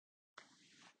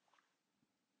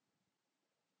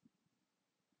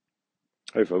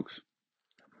Hey, folks.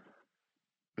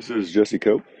 This is Jesse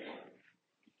Cope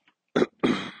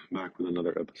back with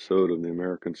another episode of the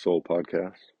American Soul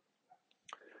Podcast.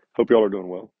 Hope y'all are doing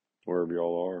well, wherever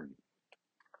y'all are, and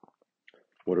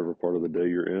whatever part of the day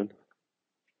you're in.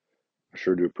 I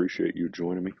sure do appreciate you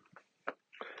joining me,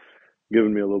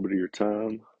 giving me a little bit of your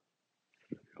time.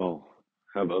 Y'all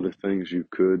have other things you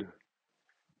could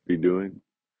be doing,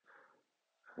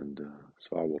 and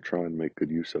so I will try and make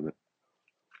good use of it.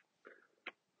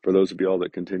 For those of y'all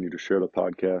that continue to share the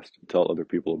podcast and tell other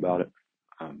people about it,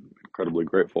 I'm incredibly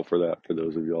grateful for that. For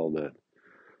those of y'all that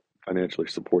financially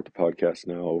support the podcast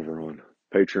now over on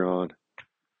Patreon,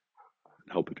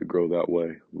 help it to grow that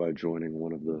way by joining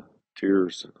one of the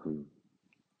tiers. I'm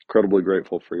incredibly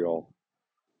grateful for y'all.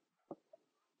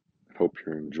 I hope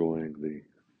you're enjoying the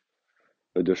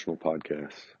additional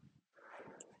podcasts.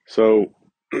 So,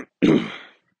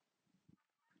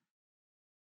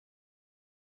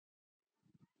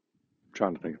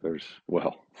 trying to think if there's,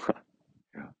 yeah,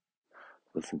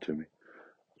 listen to me.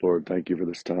 Lord, thank you for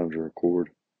this time to record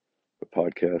the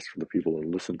podcast for the people that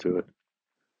listen to it.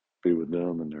 Be with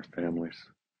them and their families.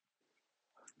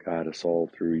 Guide us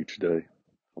all through each day.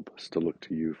 Help us to look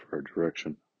to you for our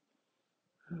direction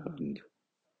and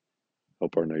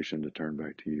help our nation to turn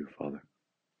back to you, Father.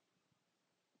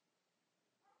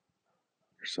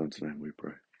 In your Son's name we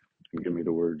pray. And give me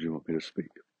the words you want me to speak.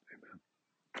 Amen.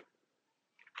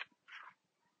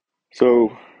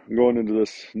 So, going into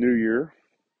this new year,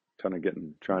 trying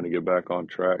to get back on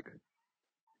track.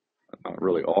 Not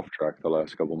really off track the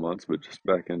last couple months, but just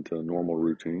back into a normal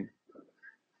routine.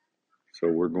 So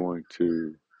we're going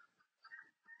to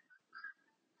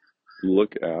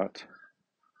look at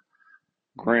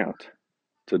Grant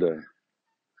today.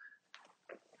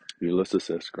 Ulysses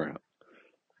S. Grant,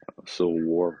 Civil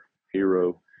War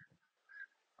hero,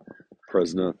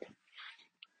 president.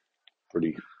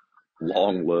 Pretty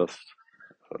long list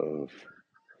of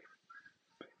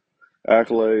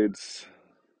accolades.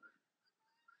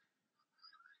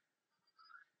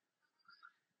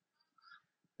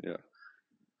 Yeah,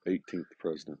 18th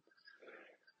president.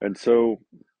 And so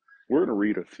we're going to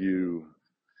read a few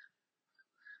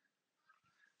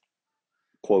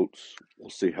quotes. We'll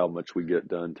see how much we get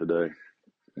done today.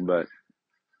 But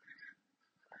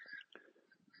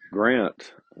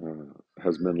Grant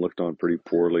has been looked on pretty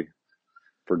poorly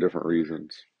for different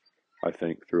reasons, I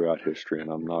think, throughout history. And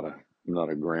I'm not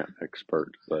a Grant expert,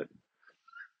 but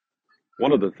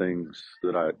one of the things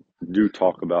that I do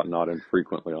talk about not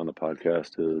infrequently on the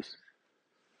podcast is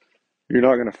you're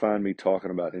not going to find me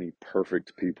talking about any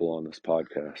perfect people on this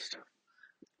podcast.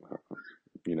 Uh,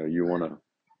 you want a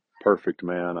perfect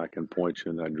man, I can point you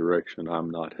in that direction.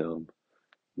 I'm not him.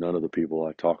 None of the people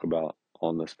I talk about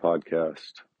on this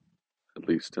podcast, at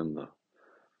least in the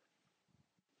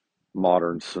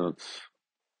modern sense,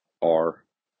 are.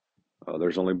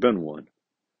 There's only been one.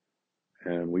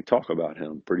 And we talk about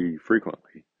him pretty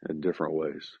frequently in different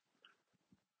ways.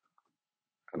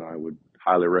 And I would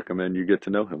highly recommend you get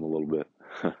to know him a little bit.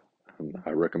 And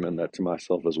I recommend that to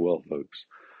myself as well, folks.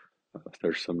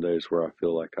 There's some days where I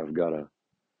feel like I've got a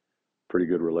pretty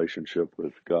good relationship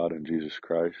with God and Jesus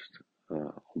Christ,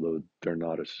 although they're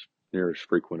not as near as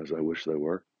frequent as I wish they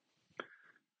were.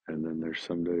 And then there's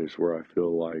some days where I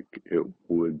feel like it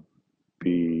would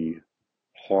be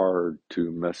hard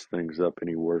to mess things up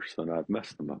any worse than I've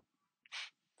messed them up.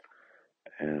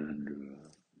 And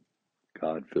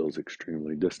God feels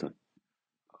extremely distant.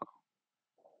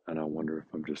 And I wonder if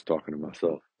I'm just talking to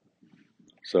myself.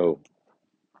 So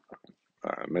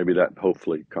maybe that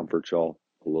hopefully comforts y'all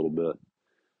a little bit.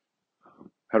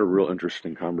 Had a real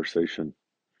interesting conversation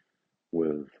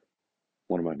with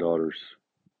one of my daughters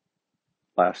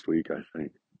last week, I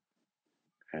think.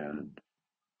 And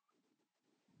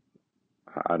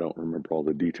I don't remember all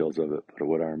the details of it, but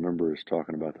what I remember is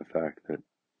talking about the fact that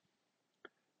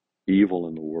evil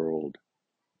in the world,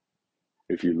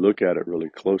 if you look at it really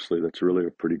closely, that's really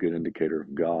a pretty good indicator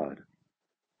of God,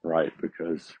 right?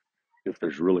 Because if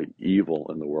there's really evil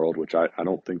in the world, which I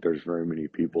don't think there's very many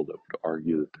people that would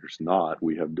argue that there's not,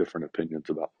 we have different opinions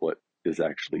about what is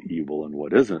actually evil and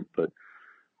what isn't, but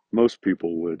most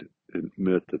people would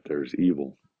admit that there's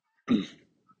evil.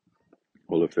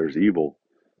 Well, if there's evil,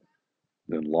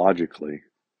 then logically,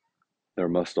 there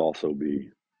must also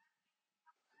be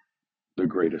the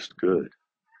greatest good.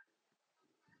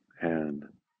 And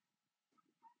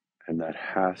that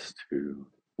has to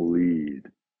lead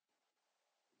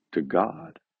to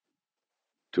God,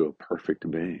 to a perfect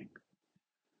being.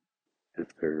 If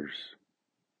there's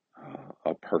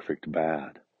a perfect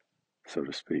bad, so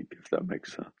to speak, if that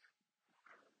makes sense.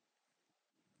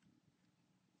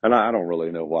 And I don't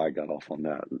really know why I got off on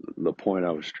that. The point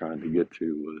I was trying to get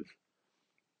to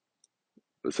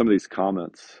was some of these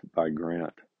comments by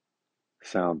Grant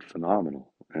sound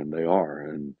phenomenal, and they are,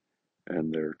 and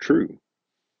they're true.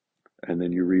 And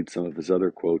then you read some of his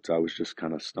other quotes. I was just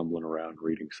kind of stumbling around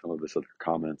reading some of his other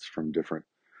comments from different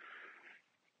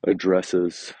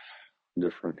addresses.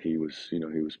 Different. He was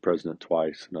president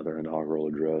twice, another inaugural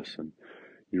address, and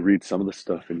you read some of the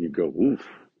stuff and you go, "Oof,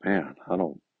 man, I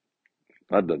don't.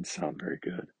 That doesn't sound very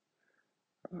good."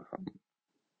 Um,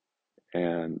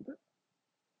 and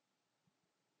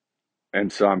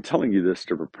and so I'm telling you this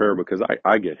to prepare because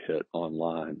I get hit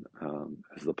online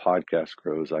as the podcast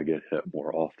grows. I get hit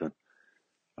more often.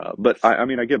 But I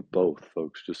mean, I get both,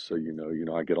 folks. Just so you know,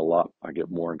 I get a lot. I get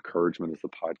more encouragement as the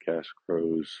podcast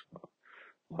grows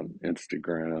on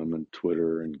Instagram and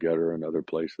Twitter and Getter and other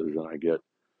places, and I get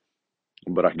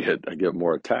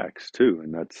more attacks too,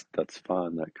 and that's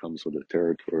fine. That comes with the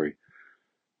territory.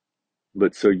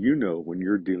 But so when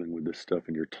you're dealing with this stuff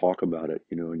and you talk about it,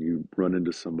 and you run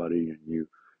into somebody and you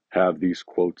have these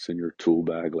quotes in your tool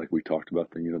bag, like we talked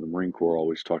about, the Marine Corps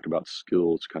always talked about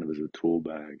skills kind of as a tool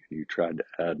bag, and you tried to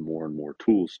add more and more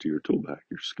tools to your tool bag,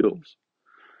 your skills.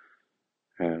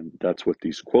 And that's what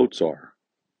these quotes are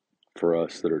for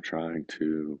us that are trying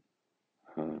to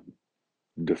um,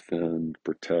 defend,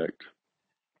 protect,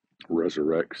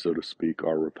 resurrect, so to speak,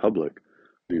 our republic.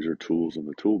 These are tools in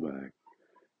the tool bag.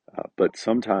 But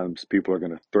sometimes people are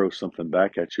going to throw something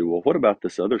back at you. Well, what about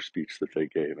this other speech that they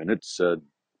gave? And it said,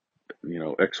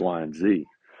 X, Y, and Z.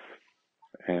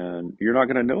 And you're not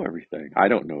going to know everything. I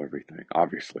don't know everything.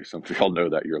 Obviously, some of y'all know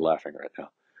that. You're laughing right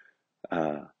now.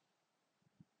 Uh,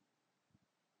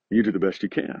 you do the best you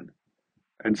can.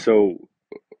 And so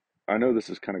I know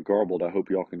this is kind of garbled. I hope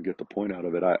y'all can get the point out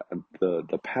of it.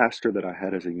 The pastor that I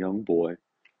had as a young boy,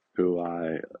 who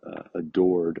I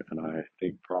adored, and I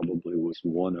think probably was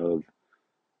one of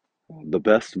the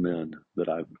best men that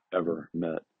I've ever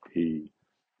met. He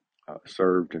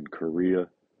served in Korea,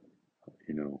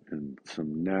 in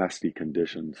some nasty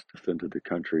conditions, defended the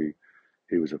country.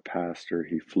 He was a pastor.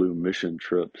 He flew mission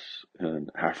trips in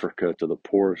Africa to the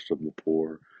poorest of the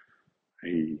poor.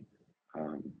 He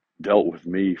dealt with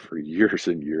me for years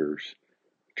and years,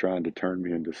 trying to turn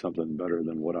me into something better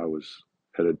than what I was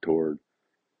headed toward.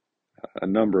 A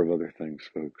number of other things,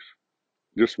 folks.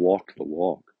 Just walked the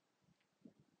walk.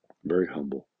 Very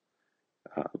humble.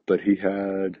 But he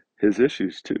had his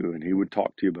issues too, and he would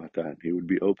talk to you about that. He would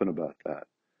be open about that.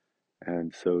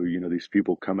 And so, these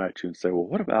people come at you and say, well,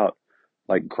 what about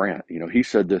like Grant? He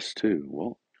said this too.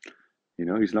 Well,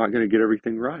 he's not going to get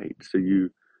everything right.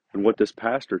 And what this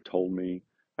pastor told me,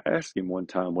 I asked him one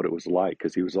time what it was like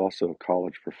because he was also a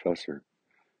college professor.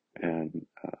 And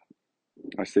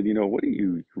I said, what do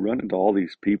you run into all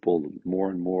these people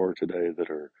more and more today that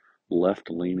are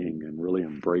left leaning and really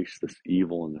embrace this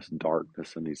evil and this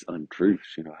darkness and these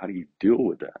untruths? How do you deal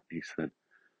with that? He said,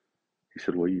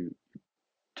 well, you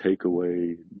take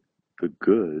away the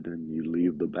good and you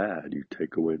leave the bad. You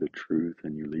take away the truth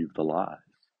and you leave the lies.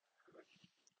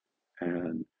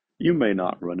 And you may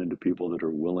not run into people that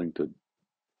are willing to,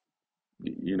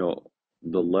 you know,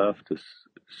 the left is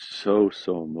so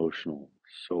emotional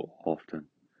so often.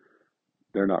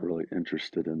 They're not really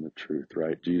interested in the truth,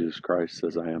 right? Jesus Christ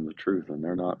says, I am the truth, and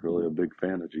they're not really a big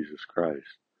fan of Jesus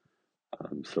Christ.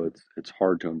 So it's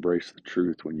hard to embrace the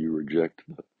truth when you reject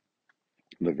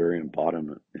the very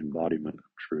embodiment of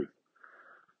truth.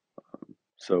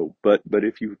 So, but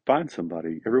if you find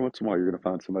somebody, every once in a while, you're going to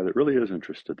find somebody that really is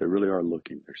interested. They really are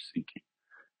looking. They're seeking,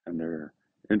 and they're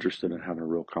interested in having a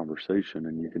real conversation.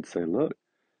 And you can say, look,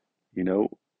 you know,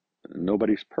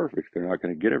 nobody's perfect. They're not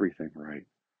going to get everything right.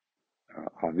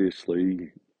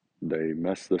 Obviously, they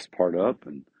mess this part up,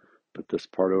 but this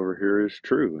part over here is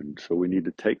true, and so we need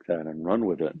to take that and run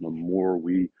with it. And the more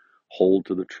we hold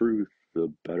to the truth,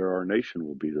 the better our nation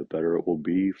will be. The better it will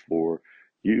be for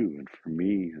you and for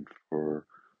me and for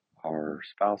our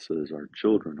spouses, our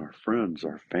children, our friends,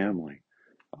 our family,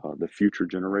 the future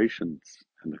generations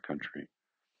in the country.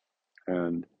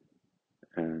 And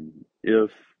and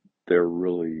if they're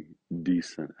really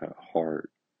decent at heart,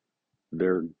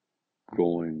 they're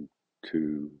going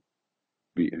to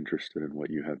be interested in what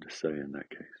you have to say in that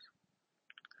case.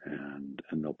 And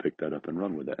they'll pick that up and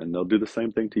run with it. And they'll do the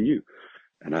same thing to you.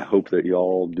 And I hope that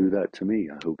y'all do that to me.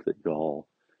 I hope that y'all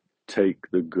take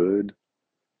the good,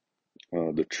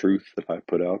 the truth that I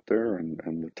put out there, and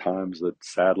the times that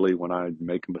sadly when I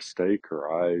make a mistake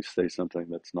or I say something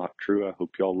that's not true, I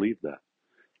hope y'all leave that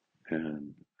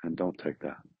and don't take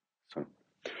that.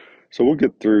 So we'll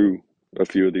get through a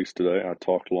few of these today. I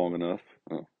talked long enough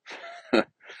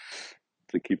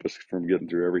to keep keep us from getting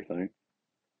through everything.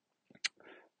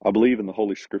 I believe in the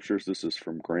Holy Scriptures. This is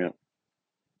from Grant.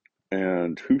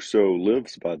 And whoso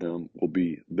lives by them will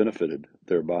be benefited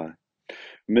thereby.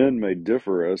 Men may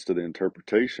differ as to the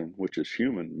interpretation, which is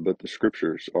human, but the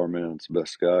Scriptures are man's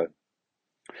best guide.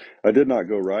 I did not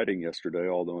go riding yesterday,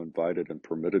 although invited and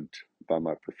permitted by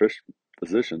my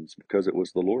physicians, because it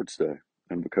was the Lord's day,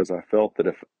 and because I felt that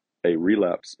if a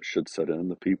relapse should set in,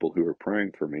 the people who were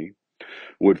praying for me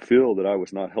would feel that I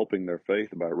was not helping their faith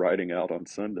by riding out on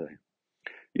Sunday.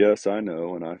 Yes, I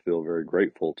know, and I feel very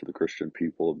grateful to the Christian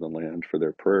people of the land for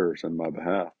their prayers in my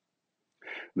behalf.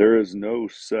 There is no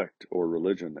sect or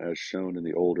religion, as shown in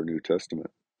the Old or New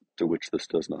Testament, to which this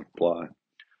does not apply.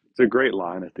 It's a great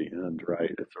line at the end,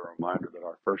 right? It's a reminder that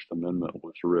our First Amendment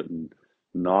was written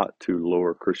not to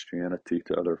lower Christianity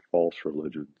to other false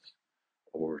religions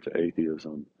or to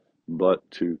atheism, but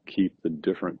to keep the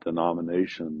different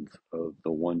denominations of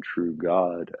the one true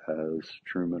God, as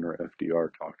Truman or FDR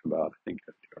talked about. I think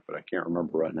FDR, but I can't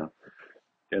remember right now,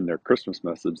 in their Christmas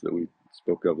message that we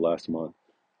spoke of last month,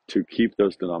 to keep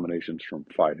those denominations from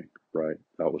fighting, right?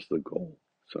 That was the goal.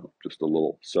 So just a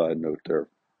little side note there.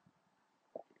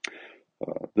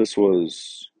 This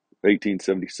was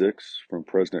 1876 from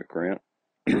President Grant,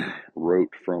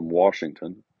 wrote from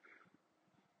Washington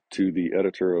to the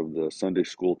editor of the Sunday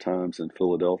School Times in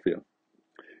Philadelphia.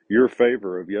 Your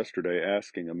favor of yesterday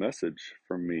asking a message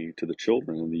from me to the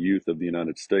children and the youth of the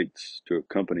United States to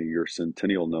accompany your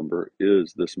centennial number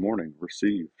is this morning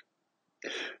received.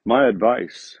 My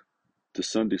advice to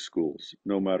Sunday schools,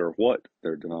 no matter what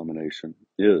their denomination,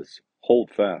 is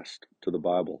hold fast to the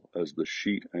Bible as the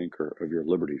sheet anchor of your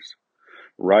liberties.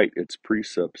 Write its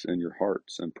precepts in your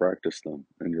hearts and practice them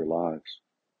in your lives.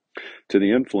 To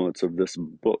the influence of this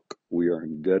book, we are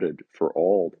indebted for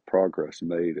all the progress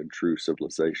made in true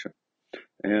civilization,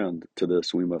 and to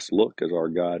this we must look as our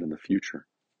guide in the future.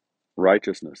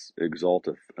 Righteousness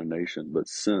exalteth a nation, but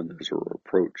sin is a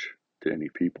reproach to any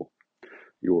people.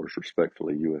 Yours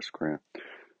respectfully, U.S. Grant.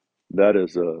 That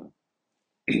is a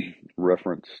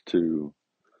reference to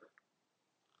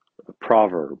the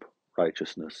proverb,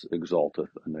 righteousness exalteth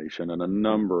a nation, and a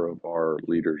number of our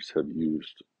leaders have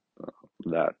used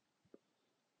that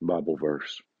Bible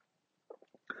verse.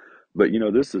 But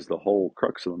this is the whole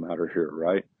crux of the matter here,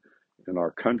 right? In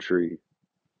our country,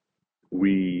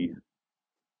 we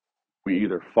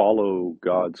either follow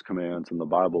God's commands and the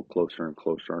Bible closer and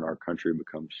closer, and our country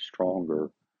becomes stronger,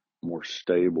 more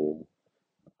stable,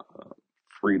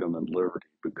 freedom and liberty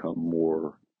become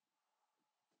more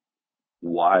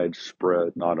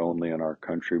widespread, not only in our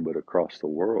country, but across the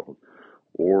world.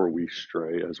 Or we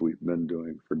stray, as we've been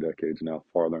doing for decades now,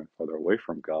 farther and farther away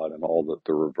from God, and all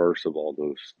the reverse of all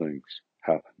those things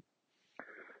happen.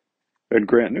 And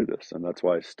Grant knew this, and that's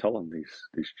why he's telling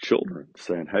these children,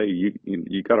 saying, "Hey,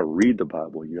 you got to read the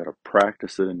Bible. You got to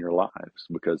practice it in your lives,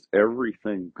 because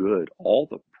everything good, all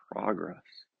the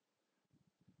progress."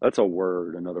 That's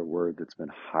another word that's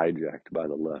been hijacked by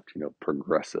the left.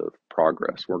 Progressive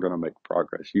progress. We're going to make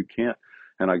progress. You can't.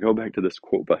 And I go back to this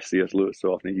quote by C.S. Lewis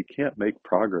so often: "You can't make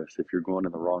progress if you're going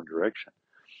in the wrong direction.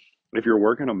 If you're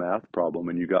working a math problem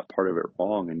and you got part of it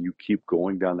wrong, and you keep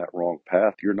going down that wrong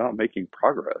path, you're not making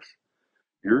progress.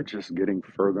 You're just getting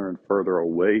further and further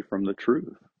away from the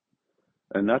truth."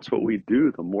 And that's what we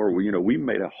do. The more we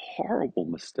made a horrible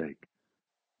mistake,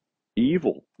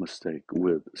 evil mistake,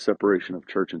 with separation of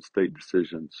church and state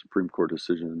decision, Supreme Court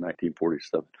decision in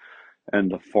 1947. And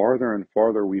the farther and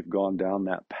farther we've gone down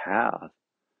that path,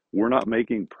 we're not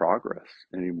making progress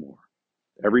anymore.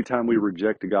 Every time we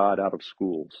reject God out of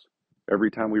schools,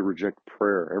 every time we reject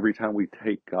prayer, every time we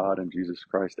take God and Jesus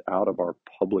Christ out of our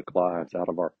public lives, out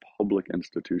of our public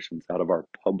institutions, out of our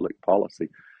public policy,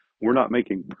 we're not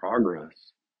making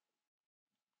progress.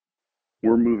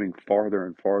 We're moving farther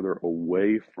and farther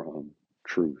away from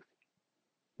truth.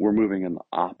 We're moving in the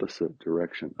opposite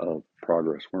direction of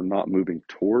progress. We're not moving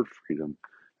toward freedom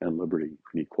and liberty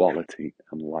and equality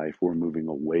and life. We're moving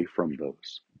away from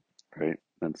those, right?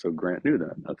 And so Grant knew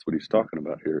that. That's what he's talking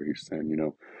about here. He's saying,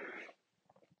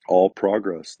 all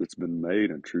progress that's been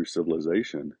made in true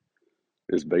civilization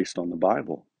is based on the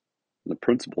Bible, and the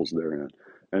principles therein.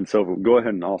 And so go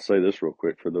ahead, and I'll say this real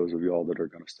quick for those of y'all that are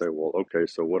going to say, well, okay,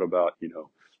 so what about,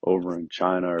 over in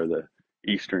China or the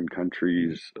Eastern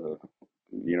countries,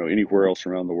 anywhere else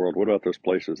around the world? What about those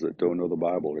places that don't know the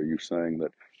Bible? Are you saying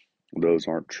that those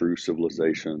aren't true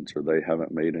civilizations, or they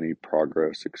haven't made any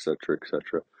progress, et cetera, et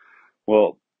cetera?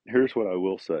 Well, here's what I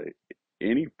will say.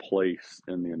 Any place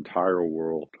in the entire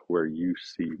world where you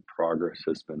see progress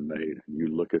has been made, and you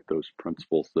look at those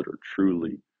principles that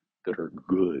are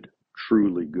good,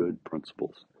 truly good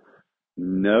principles,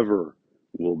 Never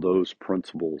will those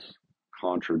principles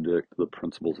contradict the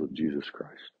principles of Jesus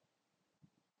Christ,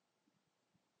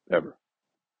 ever.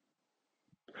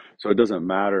 So it doesn't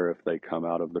matter if they come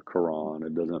out of the Quran,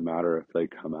 it doesn't matter if they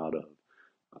come out of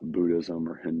Buddhism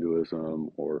or Hinduism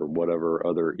or whatever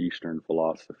other Eastern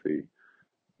philosophy,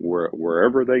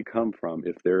 wherever they come from,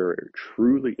 if they're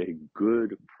truly a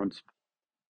good principle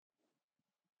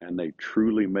and they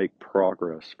truly make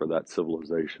progress for that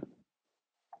civilization,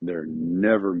 they're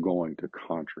never going to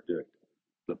contradict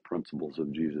the principles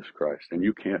of Jesus Christ. And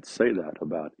you can't say that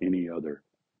about any other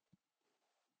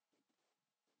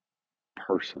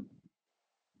person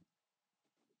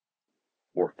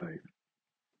or faith.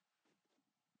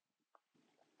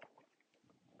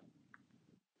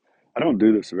 I don't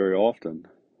do this very often,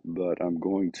 but I'm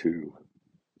going to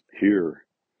here.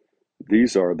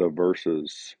 These are the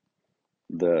verses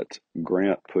that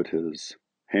Grant put his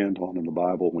hand on in the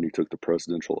Bible when he took the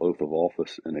presidential oath of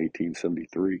office in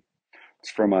 1873. It's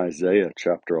from Isaiah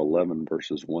chapter 11,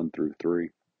 verses 1 through 3.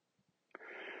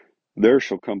 There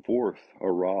shall come forth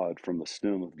a rod from the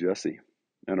stem of Jesse,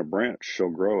 and a branch shall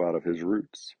grow out of his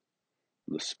roots.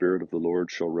 The Spirit of the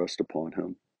Lord shall rest upon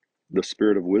him, the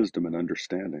Spirit of wisdom and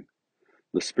understanding,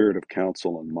 the Spirit of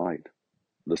counsel and might,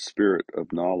 the Spirit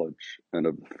of knowledge and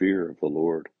of the fear of the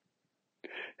Lord.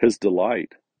 His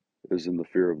delight is in the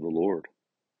fear of the Lord,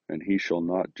 and he shall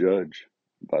not judge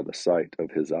by the sight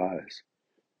of his eyes,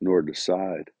 nor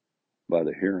decide by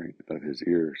the hearing of his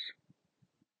ears.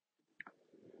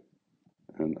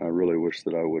 And I really wish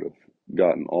that I would have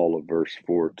gotten all of verse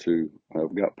 4 too.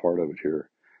 I've got part of it here.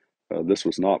 This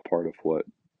was not part of what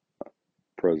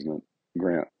President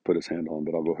Grant put his hand on,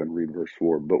 but I'll go ahead and read verse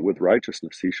 4. But with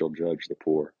righteousness he shall judge the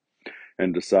poor,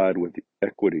 and decide with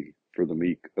equity for the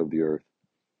meek of the earth.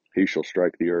 He shall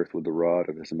strike the earth with the rod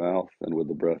of his mouth and with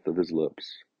the breath of his lips.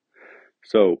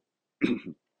 So,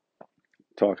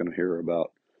 talking here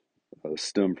about a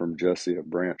stem from Jesse, a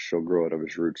branch shall grow out of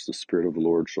his roots. The Spirit of the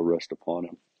Lord shall rest upon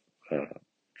him.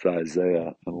 It's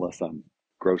Isaiah, unless I'm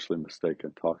grossly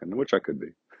mistaken talking, which I could be.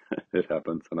 It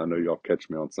happens, and I know y'all catch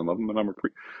me on some of them, and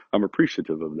I'm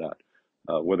appreciative of that.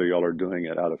 Whether y'all are doing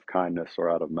it out of kindness or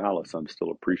out of malice, I'm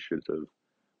still appreciative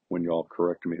when y'all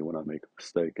correct me when I make a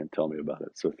mistake and tell me about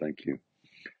it. So thank you.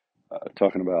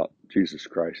 Talking about Jesus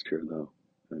Christ here, though,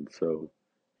 and so,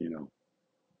 you know,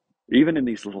 even in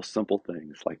these little simple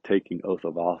things like taking oath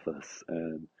of office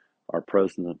and our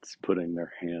presidents putting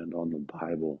their hand on the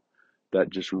Bible, that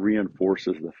just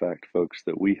reinforces the fact, folks,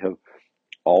 that we have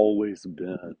always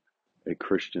been a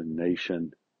Christian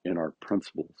nation in our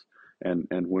principles. And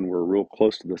when we're real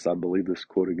close to this, I believe this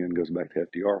quote again goes back to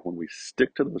FDR. When we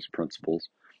stick to those principles,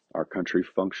 our country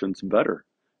functions better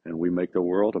and we make the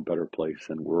world a better place.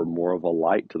 And we're more of a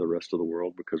light to the rest of the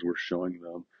world because we're showing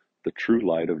them the true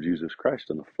light of Jesus Christ.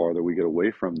 And the farther we get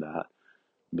away from that,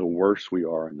 the worse we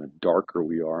are and the darker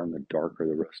we are and the darker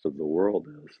the rest of the world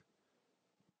is.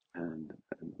 And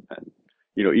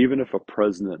you know, even if a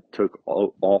president took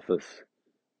office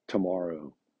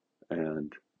tomorrow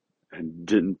and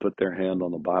didn't put their hand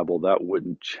on the Bible, that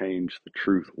wouldn't change the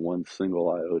truth one single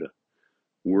iota.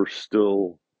 We're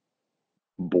still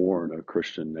born a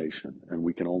Christian nation, and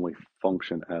we can only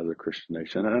function as a Christian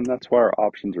nation, and that's why our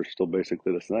options are still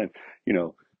basically the same. You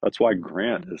know, that's why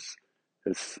Grant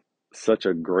is such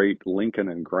a great Lincoln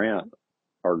and Grant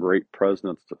are great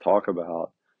presidents to talk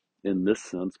about in this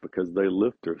sense because they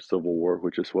lived through a civil war,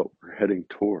 which is what we're heading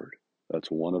toward. That's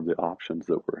one of the options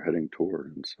that we're heading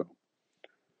toward. And so,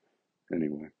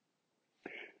 anyway,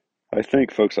 I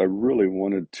think, folks, I really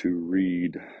wanted to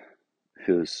read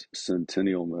his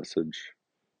centennial message,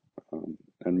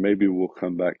 and maybe we'll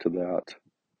come back to that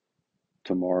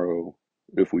tomorrow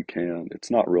if we can.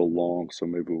 It's not real long, so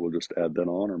maybe we'll just add that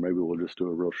on, or maybe we'll just do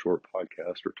a real short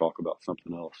podcast or talk about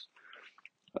something else.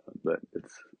 But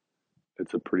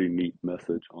it's a pretty neat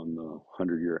message on the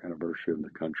 100-year anniversary of the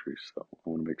country, so I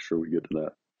want to make sure we get to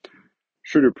that.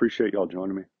 Sure to appreciate y'all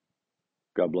joining me.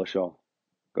 God bless y'all.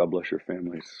 God bless your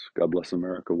families. God bless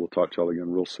America. We'll talk to y'all again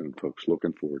real soon, folks.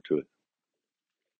 Looking forward to it.